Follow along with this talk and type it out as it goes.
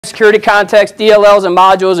security context, DLLs and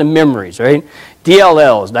modules and memories, right?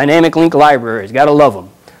 DLLs, dynamic link libraries, gotta love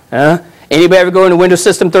them. Anybody ever go into Windows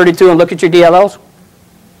System 32 and look at your DLLs?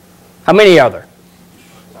 How many are there?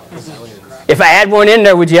 If I add one in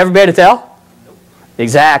there, would you ever be able to tell?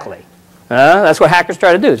 Exactly. That's what hackers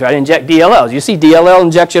try to do, try to inject DLLs. You see DLL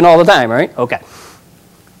injection all the time, right? Okay.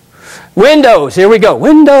 Windows, here we go.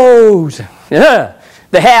 Windows. Yeah.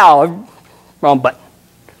 The HAL, wrong button.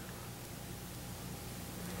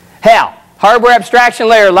 HAL, hardware abstraction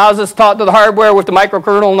layer, allows us to talk to the hardware with the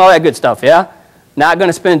microkernel and all that good stuff, yeah? Not going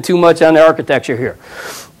to spend too much on the architecture here.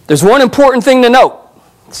 There's one important thing to note.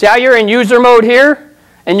 See how you're in user mode here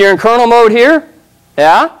and you're in kernel mode here?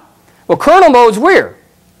 Yeah? Well, kernel mode's where?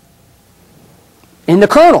 In the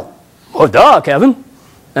kernel. Oh, duh, Kevin.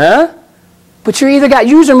 But you either got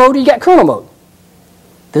user mode or you got kernel mode.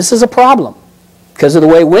 This is a problem because of the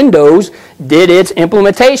way Windows did its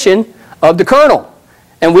implementation of the kernel.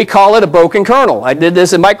 And we call it a broken kernel. I did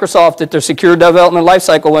this at Microsoft at their secure development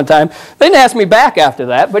lifecycle one time. They didn't ask me back after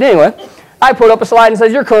that, but anyway, I put up a slide and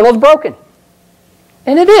says, your kernel's broken.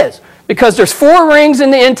 And it is, because there's 4 rings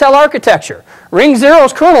in the Intel architecture. Ring 0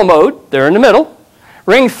 is kernel mode, they're in the middle.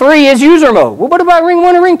 Ring 3 is user mode. Well, what about ring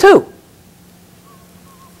 1 and ring 2?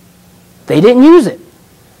 They didn't use it.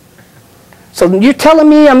 So you're telling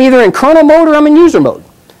me I'm either in kernel mode or I'm in user mode.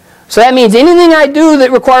 So that means anything I do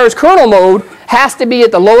that requires kernel mode has to be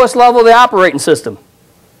at the lowest level of the operating system.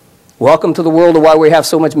 Welcome to the world of why we have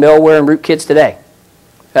so much malware and rootkits today.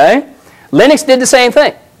 Okay? Linux did the same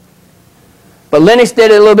thing. But Linux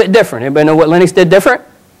did it a little bit different. Anybody know what Linux did different?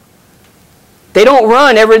 They don't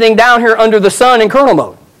run everything down here under the sun in kernel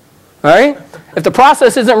mode. All right? If the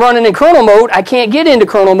process isn't running in kernel mode, I can't get into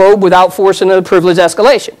kernel mode without forcing a privilege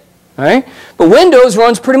escalation. All right? But Windows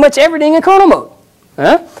runs pretty much everything in kernel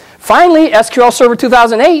mode. Finally, SQL Server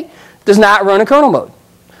 2008 does not run in kernel mode.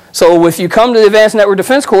 So if you come to the Advanced Network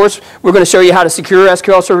Defense course, we're going to show you how to secure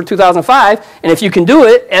SQL Server 2005. And if you can do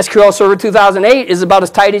it, SQL Server 2008 is about as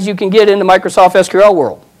tight as you can get in the Microsoft SQL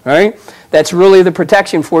world. All right? That's really the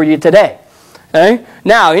protection for you today. Okay?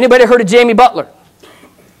 Now, anybody heard of Jamie Butler?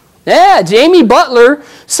 Yeah, Jamie Butler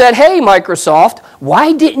said, hey, Microsoft,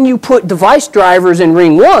 why didn't you put device drivers in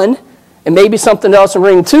ring 1 and maybe something else in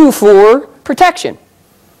ring 2 for protection?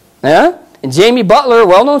 Yeah? And Jamie Butler,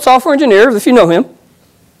 well-known software engineer, if you know him,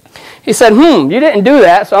 he said, you didn't do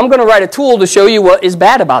that, so I'm going to write a tool to show you what is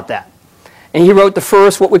bad about that. And he wrote the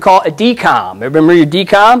first, what we call a DCOM. Remember your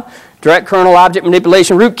DCOM? Direct Kernel Object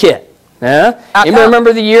Manipulation Rootkit. Yeah? Anybody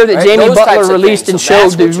remember the year that Jamie Butler released and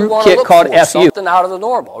showed the rootkit called FU? Something out of the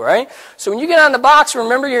normal, right? So when you get on the box,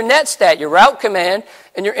 remember your netstat, your route command,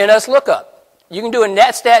 and your NS lookup. You can do a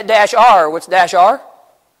netstat-r. What's -r?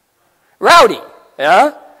 Routing.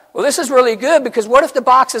 Yeah? Well, this is really good because what if the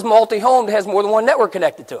box is multi-homed, has more than one network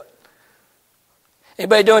connected to it?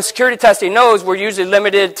 Anybody doing security testing knows we're usually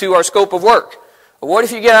limited to our scope of work. But what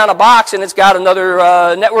if you get on a box and it's got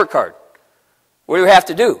another network card? What do we have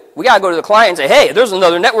to do? We got to go to the client and say, hey, there's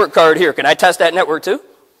another network card here. Can I test that network too?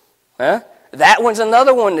 That one's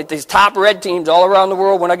another one that these top red teams all around the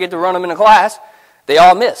world, when I get to run them in a class, they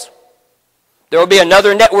all miss. There will be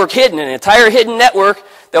another network hidden, an entire hidden network.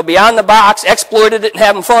 They'll be on the box, exploited it and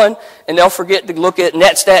having fun, and they'll forget to look at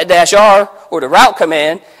netstat-r or the route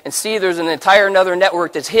command and see there's an entire another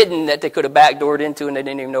network that's hidden that they could have backdoored into and they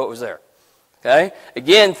didn't even know it was there. Okay?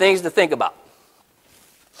 Again, things to think about.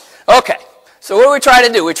 Okay, so what do we try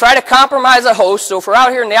to do? We try to compromise a host. So if we're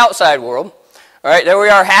out here in the outside world, all right, there we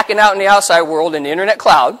are hacking out in the outside world in the internet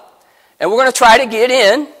cloud, and we're going to try to get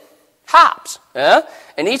in hops. Yeah?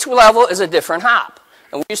 And each level is a different hop.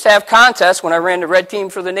 And we used to have contests when I ran the red team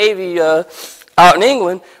for the Navy out in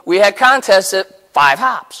England. We had contests at 5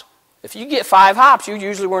 hops. If you get 5 hops, you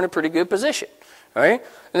usually were in a pretty good position. Right?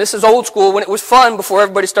 And this is old school when it was fun before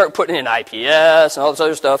everybody started putting in IPS and all this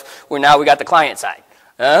other stuff, where now we got the client side.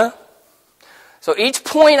 So each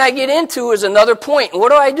point I get into is another point. And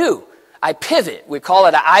what do? I pivot. We call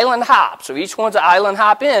it an island hop. So each one's an island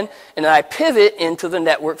hop in, and then I pivot into the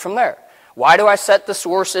network from there. Why do I set the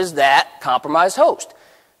sources that compromised host?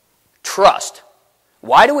 Trust.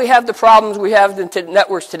 Why do we have the problems we have in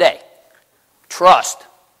networks today? Trust.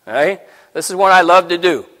 Right? This is what I love to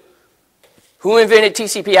do. Who invented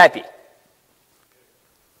TCP/IP?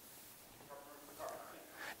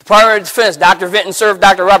 Department of Defense, Dr. Vinton Cerf,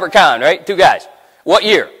 Dr. Robert Kahn, right? 2 guys. What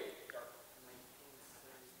year?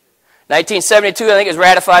 1972, I think it was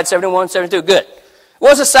ratified, 71, 72. Good.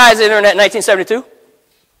 What was the size of the internet in 1972?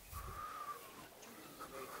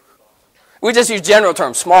 We just use general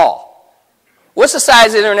terms, small. What's the size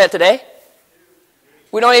of the internet today?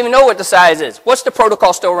 We don't even know what the size is. What's the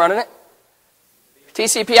protocol still running it?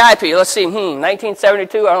 TCP/IP, let's see,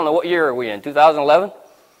 1972, I don't know what year are we in, 2011?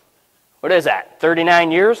 What is that,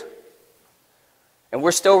 39 years? And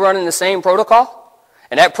we're still running the same protocol?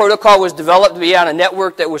 And that protocol was developed to be on a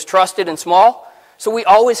network that was trusted and small. So we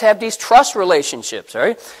always have these trust relationships,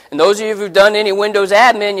 right? And those of you who've done any Windows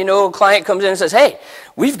admin, you know a client comes in and says, hey,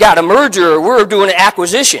 we've got a merger, or we're doing an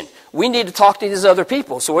acquisition. We need to talk to these other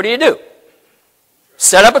people. So what do?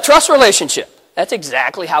 Set up a trust relationship. That's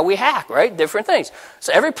exactly how we hack, right? Different things.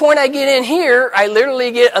 So every point I get in here, I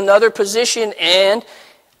literally get another position and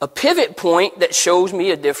a pivot point that shows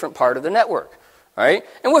me a different part of the network. Right?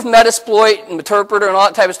 And with Metasploit and Meterpreter and all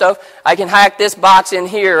that type of stuff, I can hack this box in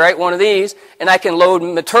here, right, one of these, and I can load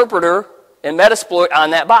Meterpreter and Metasploit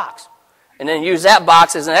on that box. And then use that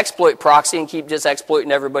box as an exploit proxy and keep just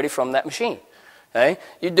exploiting everybody from that machine. Okay?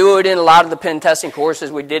 You do it in a lot of the pen testing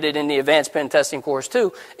courses. We did it in the advanced pen testing course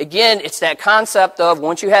too. Again, it's that concept of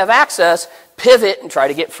once you have access, pivot and try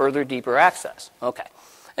to get further, deeper access. Okay.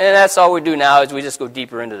 And that's all we do now is we just go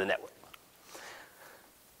deeper into the network.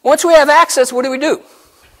 Once we have access, what do?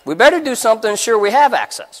 We better do something to ensure we have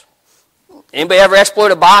access. Anybody ever exploit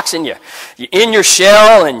a box and you're in your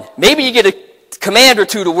shell and maybe you get a command or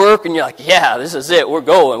two to work and you're like, yeah, this is it, we're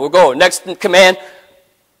going. Next command,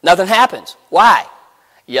 nothing happens. Why?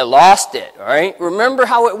 You lost it, all right? Remember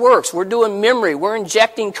how it works. We're doing memory. We're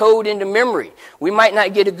injecting code into memory. We might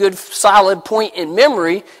not get a good solid point in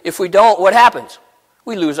memory. If we don't, what happens?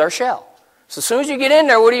 We lose our shell. So as soon as you get in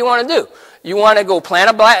there, what do you want to do? You want to go plant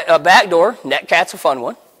a backdoor. Netcat's a fun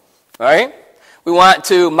one. All right? We want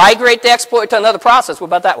to migrate the exploit to another process. What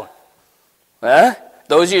about that one?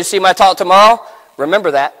 Those of you who see my talk tomorrow,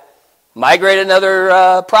 remember that. Migrate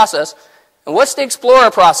another process. And what's the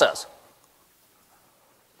Explorer process?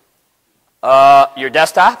 Your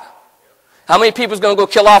desktop? How many people's going to go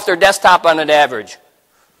kill off their desktop on an average?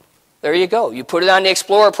 There you go. You put it on the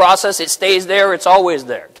Explorer process, it stays there, it's always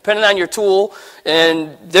there. Depending on your tool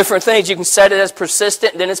and different things, you can set it as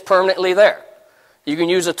persistent, then it's permanently there. You can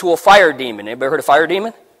use a tool, Fire Daemon. Anybody heard of Fire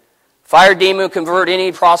Daemon? Fire Daemon will convert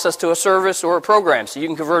any process to a service or a program. So you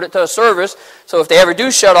can convert it to a service. So if they ever do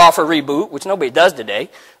shut off or reboot, which nobody does today,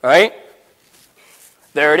 right?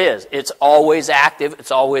 There it is. It's always active, it's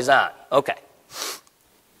always on. Okay.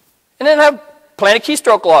 And then I plant a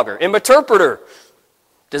keystroke logger. In Meterpreter,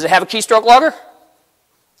 does it have a keystroke logger?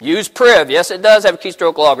 Use Priv. Yes, it does have a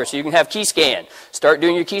keystroke logger. So you can have Keyscan. Start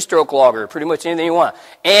doing your keystroke logger. Pretty much anything you want.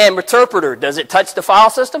 And Meterpreter, does it touch the file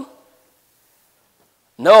system?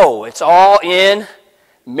 No, it's all in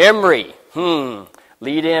memory.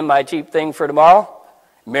 Lead in my cheap thing for tomorrow.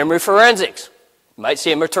 Memory forensics. You might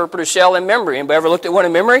see a Meterpreter shell in memory. Anybody ever looked at one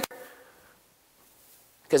in memory?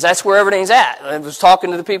 Because that's where everything's at. I was talking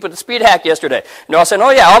to the people at the Speed Hack yesterday. And they're all saying,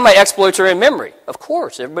 oh yeah, all my exploits are in memory. Of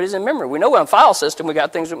course, everybody's in memory. We know on file system we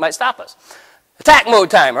got things that might stop us. Attack mode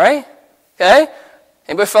time, right? Okay?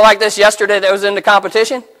 Anybody feel like this yesterday that was in the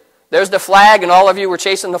competition? There's the flag and all of you were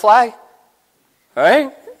chasing the flag? All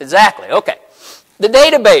right? Exactly. Okay. The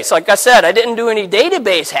database, like I said, I didn't do any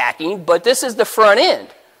database hacking, but this is the front end.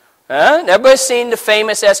 Everybody's seen the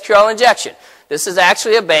famous SQL injection. This is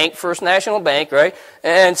actually a bank, First National Bank, right?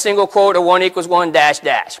 And single quote of 1 = 1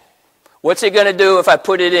 dash. What's it going to do if I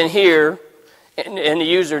put it in here in the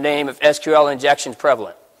username if SQL injection is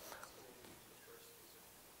prevalent?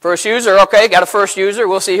 First user, okay, got a first user.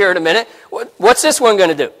 We'll see here in a minute. What's this one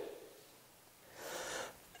going to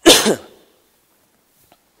do?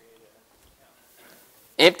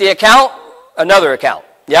 Empty account, another account.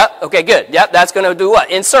 Yep, okay, good. Yep, that's going to do what?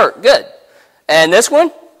 Insert, good. And this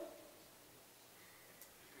one?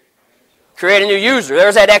 Create a new user.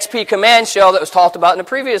 There's that XP command shell that was talked about in the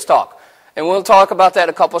previous talk. And we'll talk about that in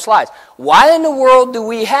a couple of slides. Why in the world do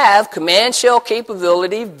we have command shell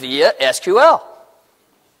capability via SQL?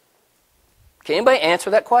 Can anybody answer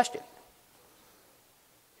that question?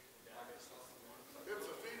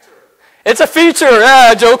 It's a feature.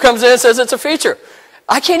 Joe comes in and says it's a feature.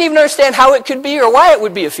 I can't even understand how it could be or why it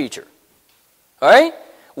would be a feature. All right?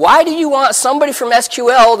 Why do you want somebody from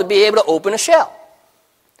SQL to be able to open a shell?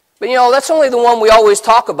 But you know, that's only the one we always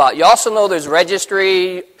talk about. You also know there's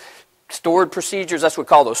registry, stored procedures. That's what we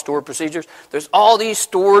call those, stored procedures. There's all these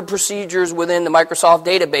stored procedures within the Microsoft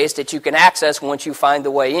database that you can access once you find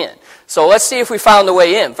the way in. So let's see if we found the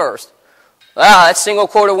way in first. That's single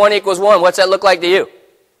quote of 1 = 1. What's that look like to you?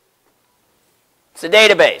 It's a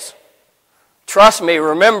database. Trust me,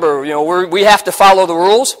 remember, you know, we have to follow the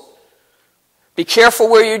rules. Be careful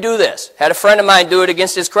where you do this. Had a friend of mine do it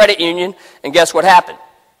against his credit union, and guess what happened?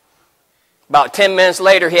 About 10 minutes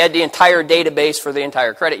later, he had the entire database for the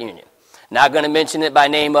entire credit union. Not going to mention it by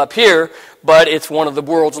name up here, but it's one of the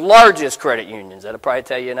world's largest credit unions. That'll probably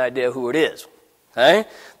tell you an idea who it is. Okay?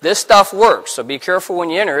 This stuff works, so be careful when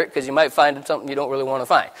you enter it because you might find something you don't really want to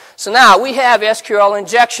find. So now we have SQL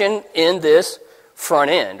injection in this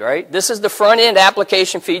front end, right? This is the front end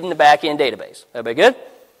application feeding the back end database. Everybody good?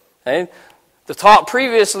 Okay? The talk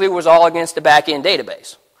previously was all against the back end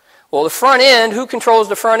database. Well, the front end, who controls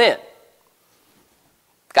the front end?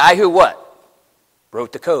 Guy who what?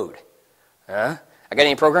 Wrote the code. I got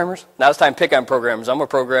any programmers? Now it's time to pick on programmers. I'm a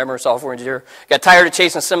programmer, software engineer. Got tired of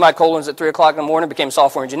chasing semicolons at 3 o'clock in the morning, became a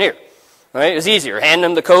software engineer. Right? It was easier. Hand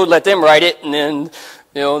them the code, let them write it, and then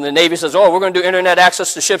the Navy says, oh, we're going to do internet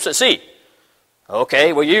access to ships at sea.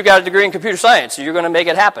 Okay, well, you got a degree in computer science, so you're going to make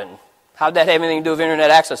it happen. How'd that have anything to do with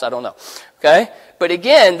internet access? I don't know. Okay? But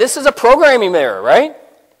again, this is a programming error, right?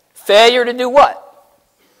 Failure to do what?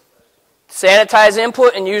 Sanitize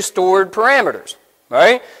input and use stored parameters,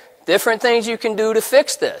 right? Different things you can do to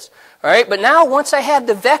fix this, all right? But now once I have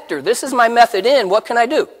the vector, this is my method in, what can I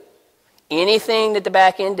do? Anything that the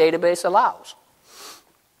back-end database allows.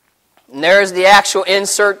 And there's the actual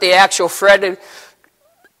insert, the actual Fred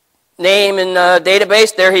name in the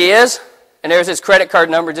database. There he is. And there's his credit card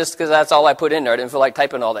number just because that's all I put in there. I didn't feel like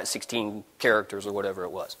typing all that 16 characters or whatever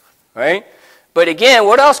it was, right? But again,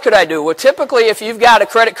 what else could I do? Well, typically if you've got a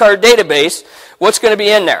credit card database, what's going to be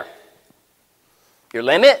in there? Your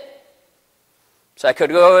limit. So I could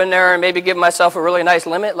go in there and maybe give myself a really nice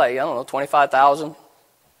limit, like, I don't know, 25,000.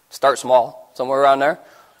 Start small, somewhere around there.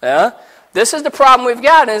 Yeah? This is the problem we've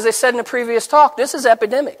got, and as I said in the previous talk, this is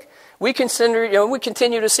epidemic. We continue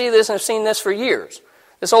to see this and have seen this for years.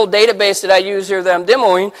 This old database that I use here that I'm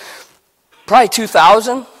demoing, probably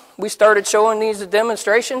 2000, we started showing these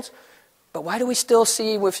demonstrations. But why do we still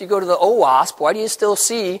see, if you go to the OWASP, why do you still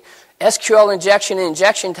see SQL injection and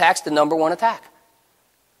injection attacks the #1 attack?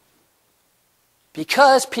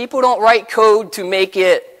 Because people don't write code to make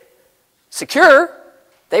it secure.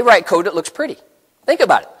 They write code that looks pretty. Think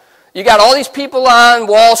about it. You got all these people on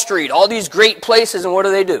Wall Street, all these great places, and what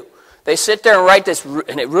do? They sit there and write this,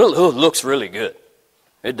 and it really looks really good.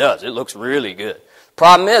 It does. It looks really good.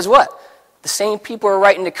 Problem is what? The same people are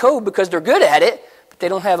writing the code because they're good at it, but they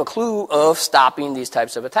don't have a clue of stopping these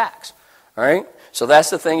types of attacks. All right? So that's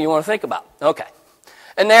the thing you want to think about. Okay.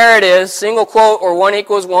 And there it is, single quote or 1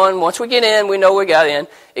 = 1. Once we get in, we know we got in.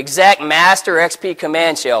 Exact master XP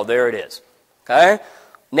command shell, there it is. Okay?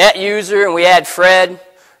 Net user, and we add Fred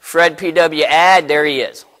PW add, there he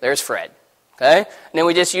is. There's Fred. Okay? And then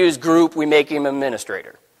we just use group, we make him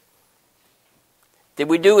administrator. Did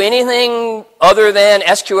we do anything other than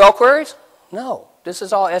SQL queries? No. This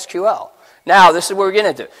is all SQL. Now, this is what we're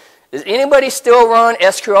getting into. Does anybody still run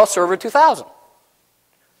SQL Server 2000?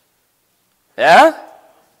 Yeah?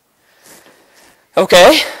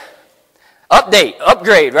 Okay. Update,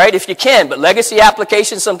 upgrade, right? If you can, but legacy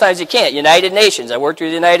applications, sometimes you can't. United Nations, I worked with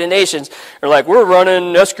the United Nations. They're like, we're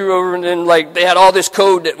running SQL, and then like they had all this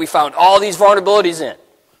code that we found all these vulnerabilities in.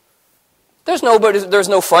 There's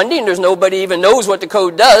no funding. There's nobody even knows what the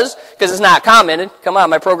code does because it's not commented. Come on,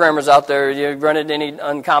 my programmers out there, you run any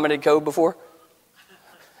uncommented code before?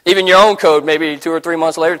 Even your own code, maybe 2 or 3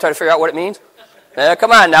 months later, try to figure out what it means. Yeah,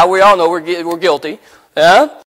 come on now, we all know we're guilty. Yeah?